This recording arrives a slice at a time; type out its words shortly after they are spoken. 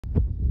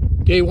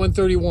Day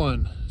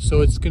 131.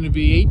 So it's going to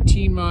be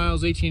 18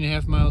 miles, 18 and a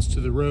half miles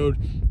to the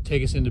road,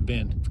 take us into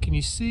Bend. Can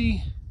you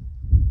see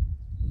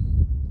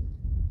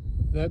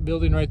that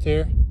building right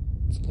there?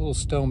 It's a little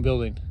stone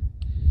building.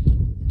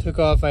 Took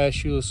off, I asked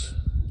Shulis,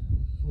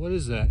 what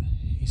is that?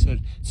 He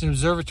said, it's an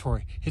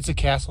observatory. It's a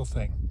castle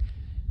thing.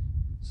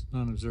 It's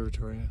not an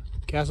observatory.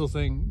 Castle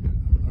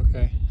thing,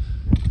 okay.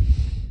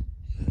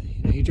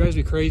 You know, he drives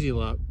me crazy a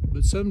lot,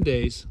 but some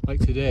days, like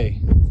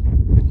today,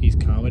 he's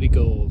comedy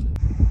gold.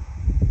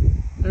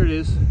 There it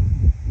is.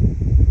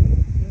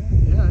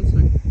 Yeah, it's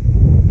a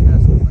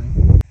castle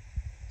thing.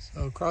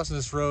 So crossing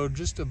this road,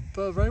 just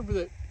above, right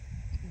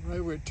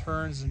where it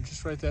turns, and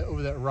just right that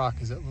over that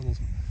rock is that little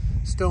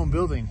stone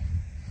building,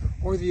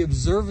 or the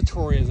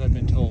observatory, as I've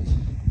been told.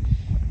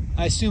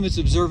 I assume it's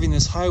observing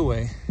this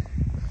highway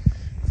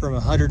from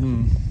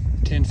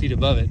 110 feet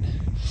above it.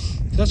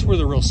 That's where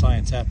the real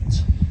science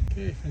happens.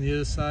 Okay, from the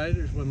other side,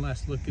 there's one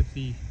last look at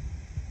the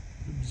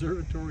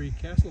observatory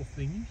castle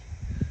thingy.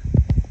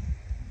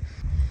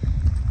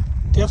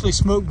 Definitely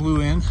smoke blew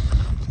in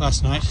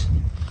last night.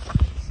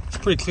 It's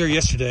pretty clear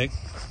yesterday.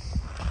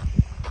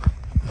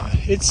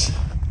 It's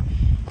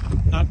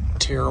not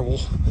terrible,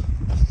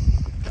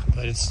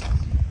 but it's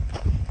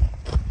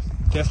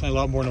definitely a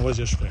lot more than it was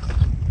yesterday.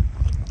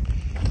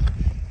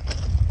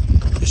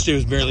 Yesterday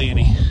was barely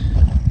any.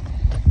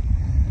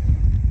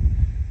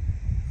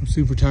 I'm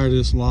super tired of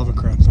this lava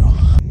crap though.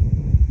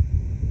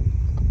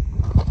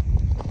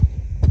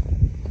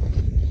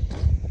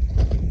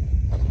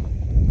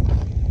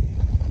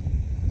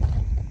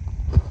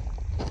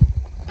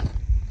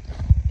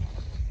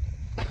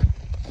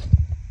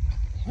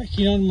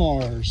 Hiking on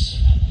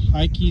Mars.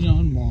 Hiking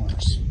on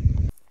Mars.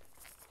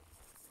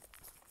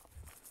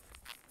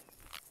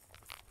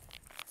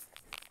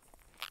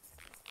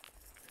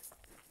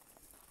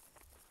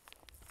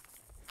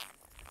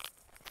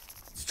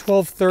 It's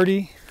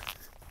 12:30.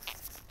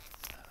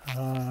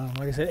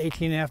 Like I said,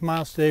 18 and a half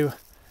miles today.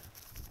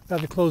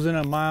 About to close in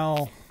a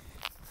mile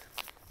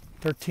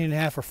 13 and a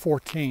half or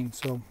 14,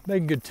 so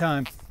making good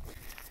time.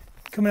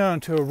 Coming out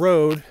onto a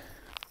road,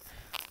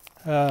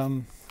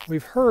 we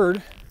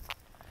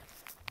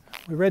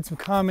read some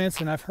comments,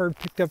 and I've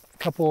picked up a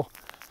couple.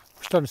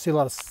 We're starting to see a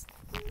lot of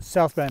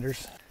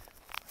southbounders.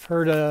 I've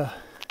heard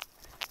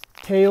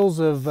tales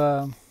of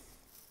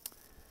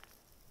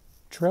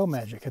trail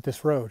magic at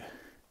this road.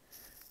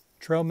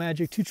 Trail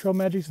magic, 2 trail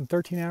magics in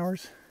 13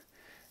 hours.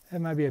 That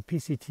might be a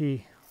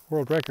PCT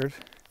world record.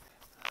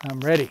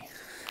 I'm ready.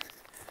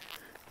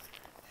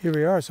 Here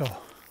we are, so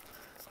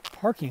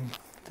parking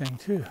thing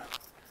too.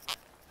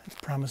 That's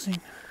promising.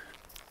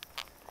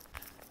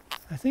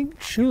 I think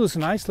Shulis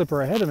and Islip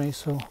are ahead of me,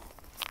 so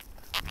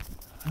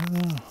I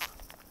don't know.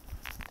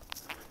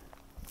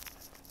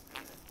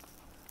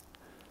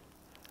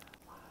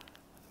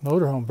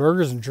 Motorhome,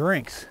 burgers and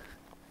drinks.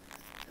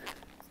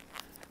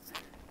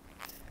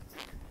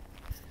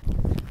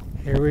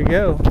 Here we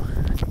go.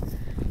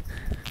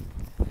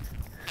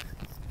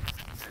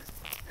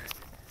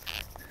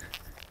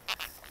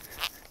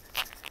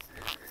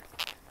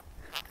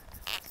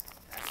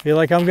 I feel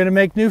like I'm going to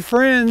make new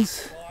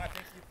friends. Well, I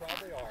think you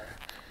probably are.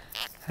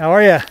 How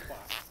are you? I'm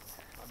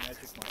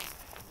Magic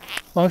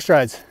Mike. Long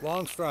strides.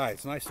 Long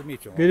strides. Nice to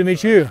meet you. Good to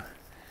meet you.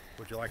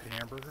 Would you like a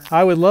hamburger?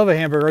 I would love a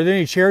hamburger. Are there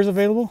any chairs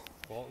available?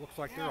 Well, it looks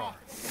like there are.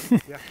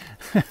 Yeah.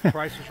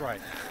 Price is right.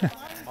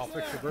 I'll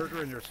fix the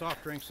burger, and there's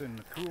soft drinks in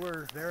the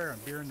cooler there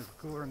and beer in the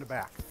cooler in the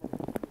back.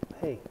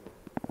 Hey,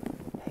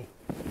 I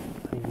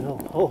know.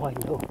 Oh, I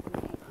know.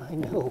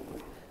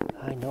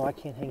 I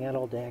can't hang out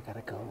all day. I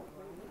gotta go.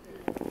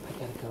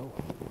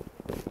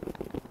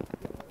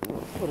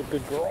 What a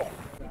good girl.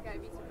 You gotta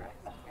be surprised.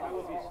 I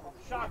will be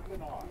shocked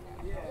and awed.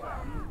 Yeah.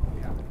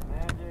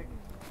 Magic.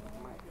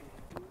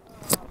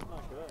 That's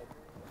not good.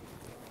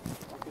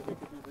 Because they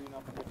could be reading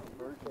up a different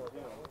bird or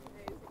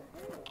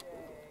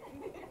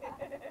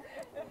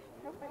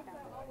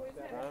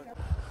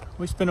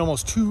We spent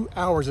almost 2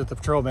 hours at the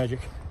Trail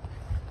Magic.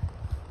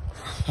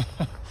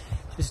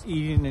 Just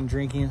eating and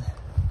drinking.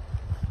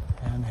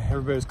 And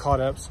everybody was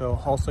caught up,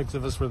 so all 6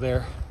 of us were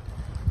there.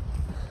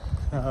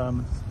 I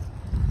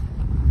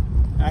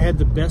had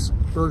the best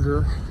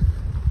burger.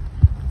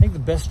 I think the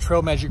best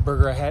Trail Magic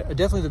burger I had.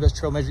 Definitely the best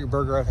Trail Magic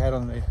burger I've had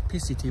on the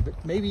PCT,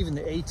 but maybe even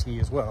the AT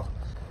as well.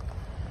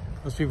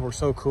 Those people were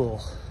so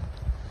cool.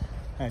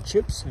 I had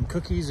chips and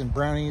cookies and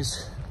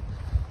brownies,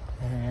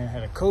 and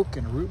had a Coke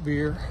and a root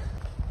beer.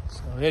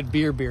 So they had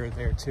beer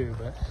there too,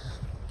 but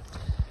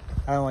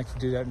I don't like to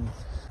do that and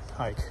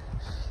hike.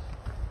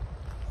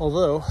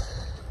 Although,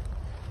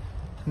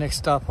 next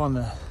stop on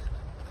the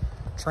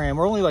tram,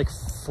 we're only like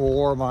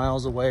 4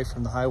 miles away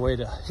from the highway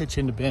to hitch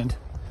into Bend.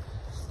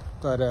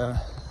 But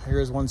here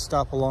is one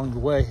stop along the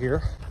way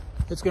here.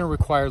 It's gonna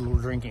require a little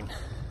drinking.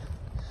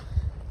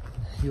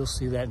 You'll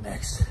see that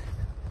next.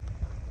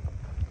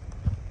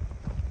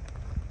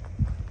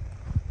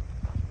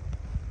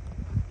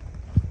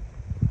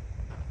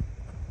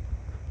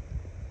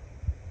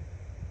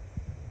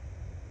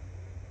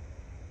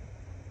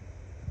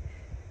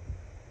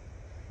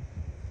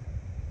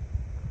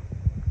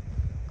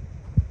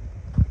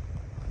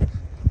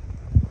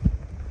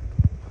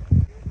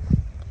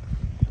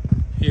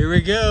 Here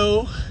we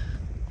go.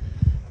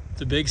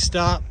 It's a big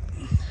stop.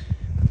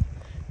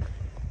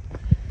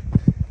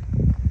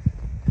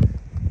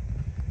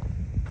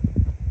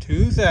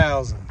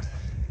 $2,000.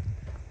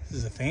 This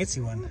is a fancy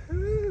one.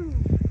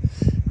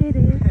 It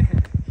is.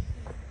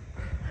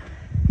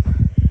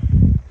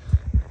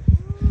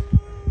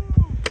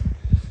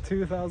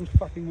 $2,000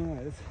 fucking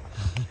miles.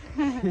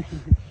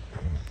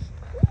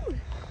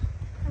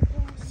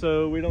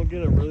 So we don't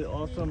get a really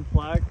awesome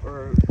plaque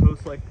or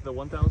post like the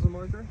 1,000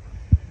 marker?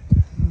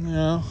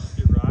 No.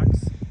 It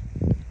rocks.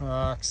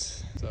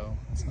 Rocks. So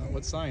that's not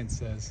what science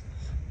says.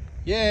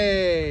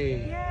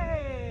 Yay!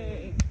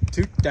 Yay!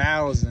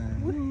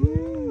 2,000.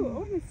 Woohoo!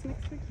 Oh, my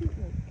snakes are cute.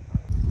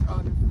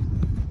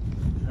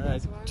 All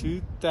right,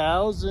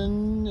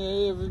 2,000.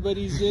 Hey,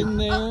 everybody's in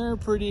there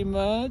pretty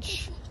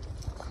much.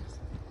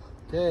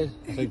 Okay.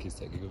 I think he's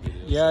taking a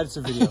video. Yeah, it's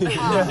a video.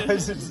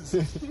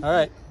 All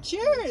right.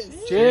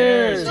 Cheers!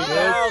 Cheers.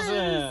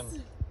 2,000.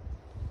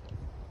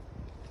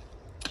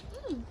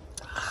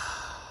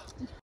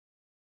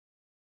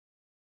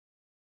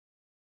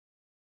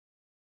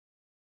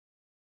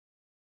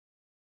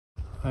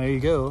 There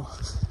you go.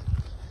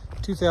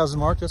 2,000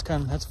 mark.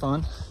 That's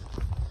fun.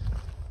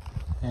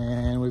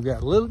 And we've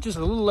got just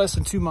a little less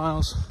than 2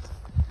 miles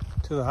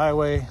to the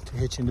highway to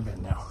hitch into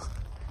Bend now.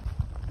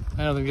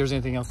 I don't think there's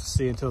anything else to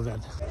see until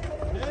then.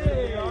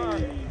 Hey,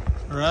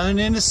 Running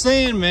into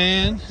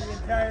Sandman. the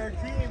entire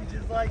team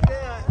just like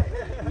that.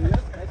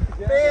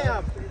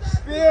 Bam!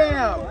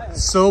 Bam!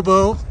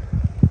 Sobo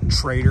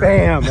Trader.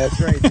 Bam! That's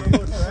right.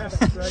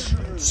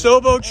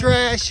 Sobo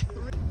Trash.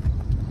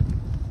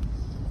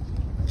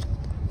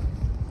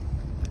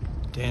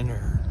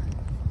 Dinner.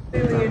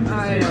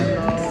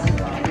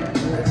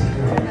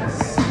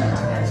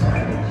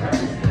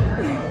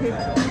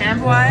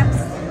 Hand wipes.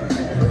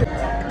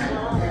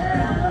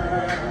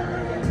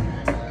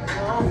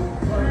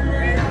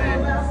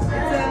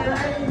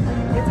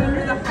 It's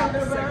under the hot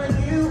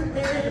section.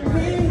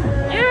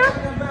 Yeah.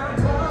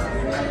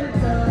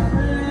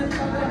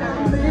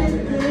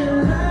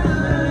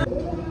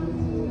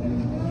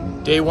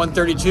 Day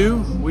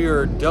 132. We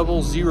are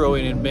double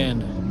zeroing in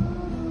Bend.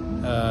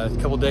 A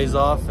couple days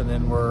off, and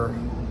then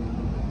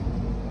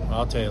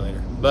I'll tell you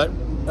later. But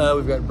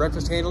we've got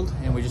breakfast handled,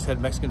 and we just had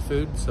Mexican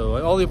food,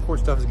 so all the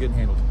important stuff is getting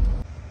handled.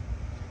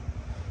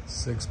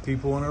 6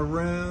 people in a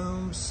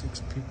room,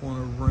 6 people in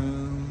a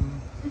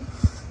room.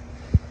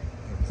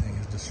 Everything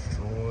is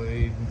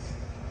destroyed.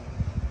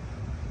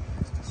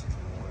 It's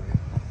destroyed.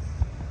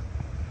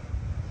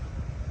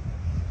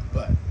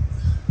 But,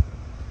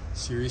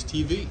 Sirius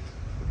TV.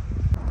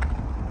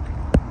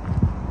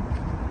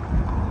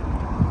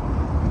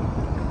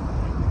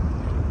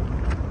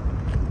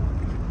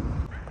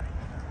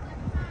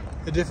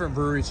 A different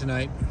brewery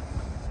tonight.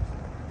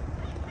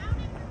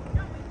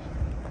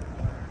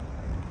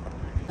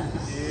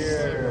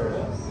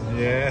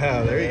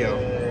 Yeah, there you go.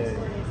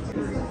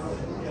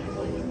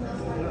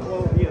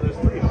 Well, yeah, there's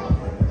 3 of them.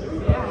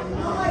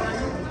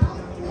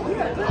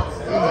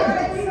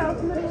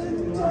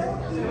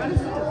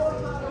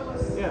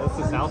 Yeah, that's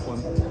the south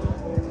one.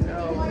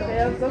 They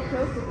are so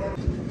close together.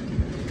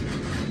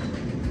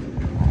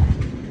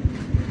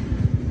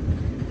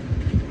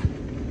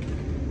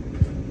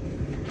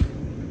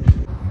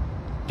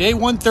 Day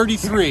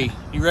 133.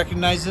 You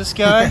recognize this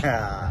guy?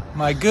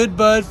 My good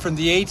bud from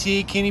the AT,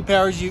 Kenny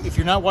Powers. If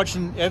you're not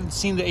haven't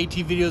seen the AT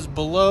videos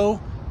below,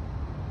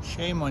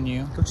 shame on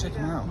you. Go check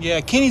him out.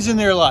 Yeah, Kenny's in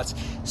there lots.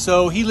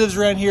 So he lives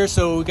around here,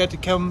 so we got to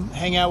come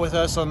hang out with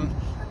us on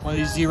one of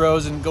these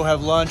zeros and go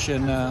have lunch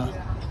and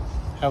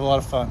have a lot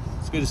of fun.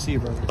 It's good to see you,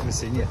 brother. Good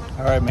seeing you.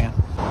 All right, man.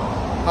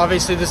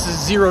 Obviously, this is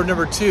zero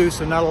number 2,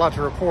 so not a lot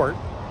to report.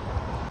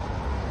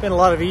 Been a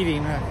lot of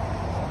eating.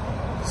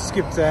 I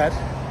skipped that.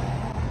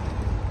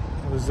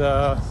 It was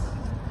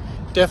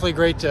definitely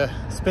great to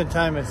spend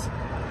time with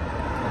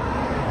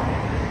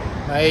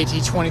my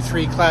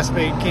AT-23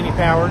 classmate, Kenny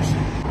Powers.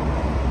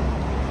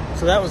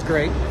 So that was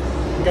great.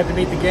 We got to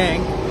meet the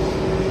gang.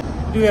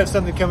 We do have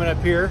something coming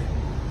up here.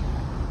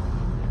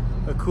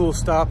 A cool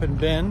stop in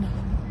Bend.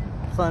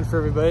 Fun for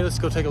everybody. Let's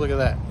go take a look at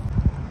that.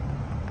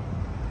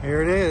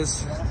 Here it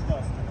is.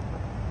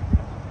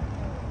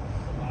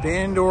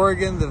 Bend,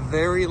 Oregon, the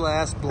very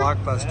last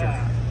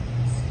Blockbuster.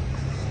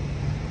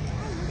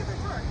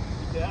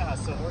 Yeah,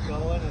 so we're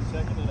going and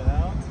checking it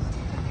out.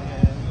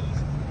 And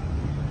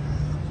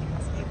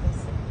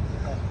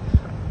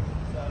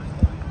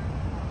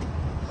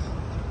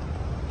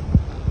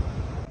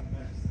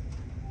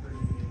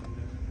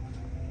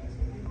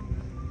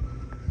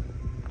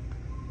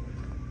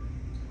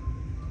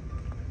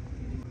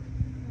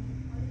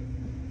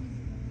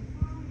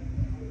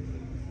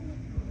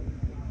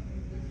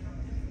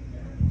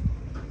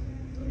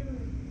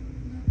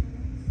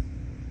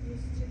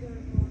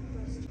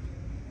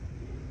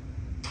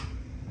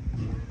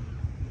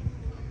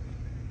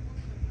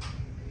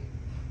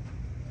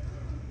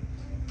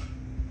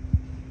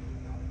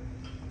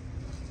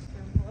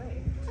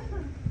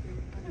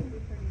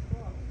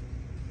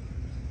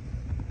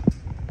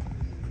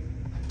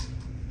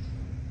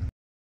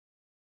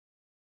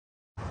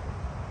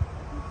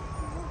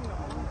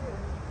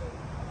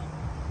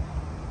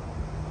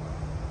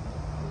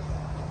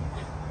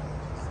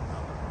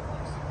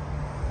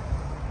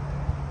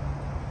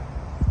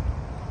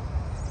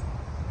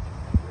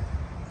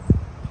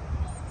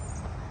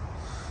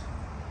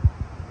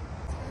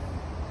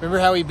Remember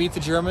how we beat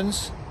the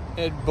Germans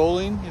at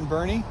bowling in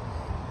Bernie?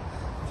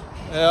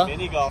 Yeah.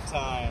 Mini golf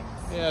time.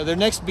 Yeah, their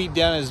next beat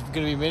down is going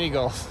to be mini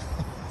golf.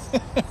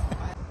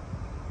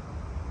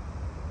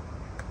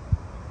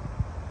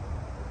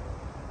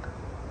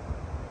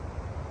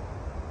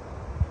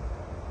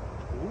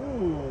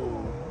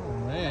 Ooh.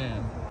 Oh,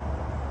 man.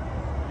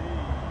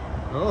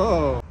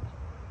 Oh.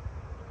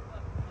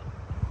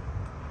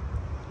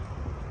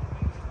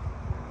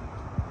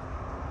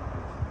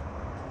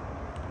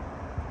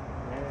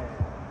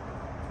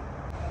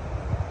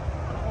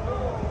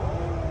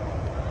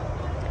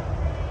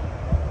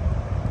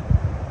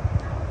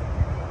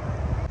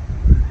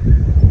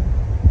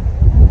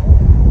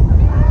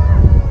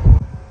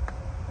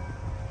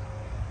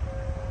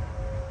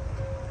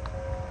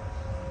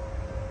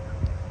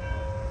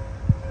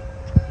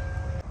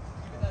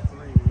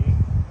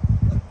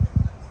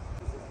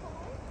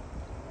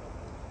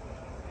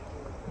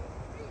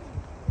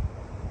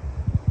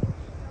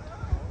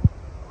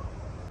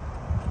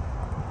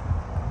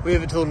 We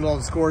haven't totaled all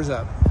the scores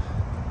up,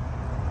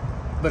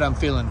 but I'm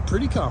feeling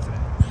pretty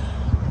confident.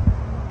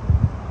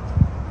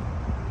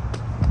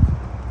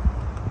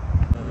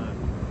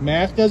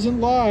 Math doesn't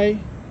lie.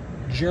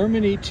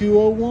 Germany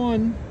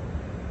 201,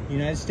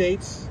 United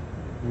States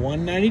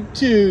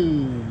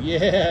 192.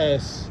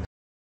 Yes.